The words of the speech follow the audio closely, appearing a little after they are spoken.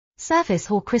Surface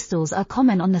hoar crystals are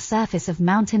common on the surface of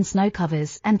mountain snow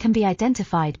covers and can be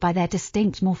identified by their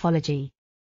distinct morphology.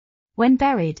 When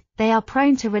buried, they are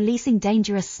prone to releasing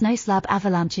dangerous snow slab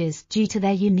avalanches due to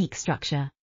their unique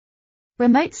structure.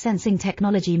 Remote sensing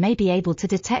technology may be able to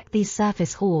detect these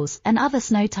surface hoars and other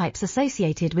snow types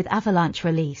associated with avalanche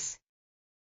release.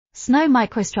 Snow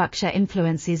microstructure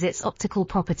influences its optical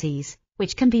properties,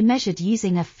 which can be measured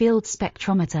using a field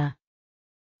spectrometer.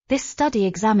 This study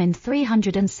examined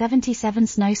 377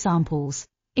 snow samples,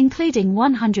 including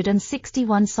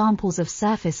 161 samples of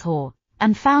surface hoar,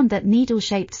 and found that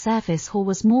needle-shaped surface hoar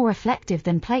was more reflective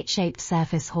than plate-shaped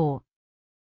surface hoar.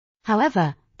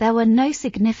 However, there were no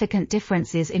significant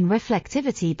differences in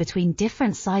reflectivity between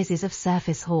different sizes of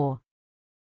surface hoar.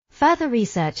 Further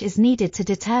research is needed to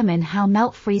determine how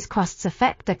melt-freeze crusts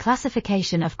affect the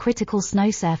classification of critical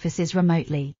snow surfaces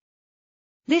remotely.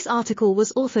 This article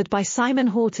was authored by Simon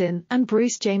Horton and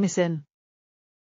Bruce Jamieson.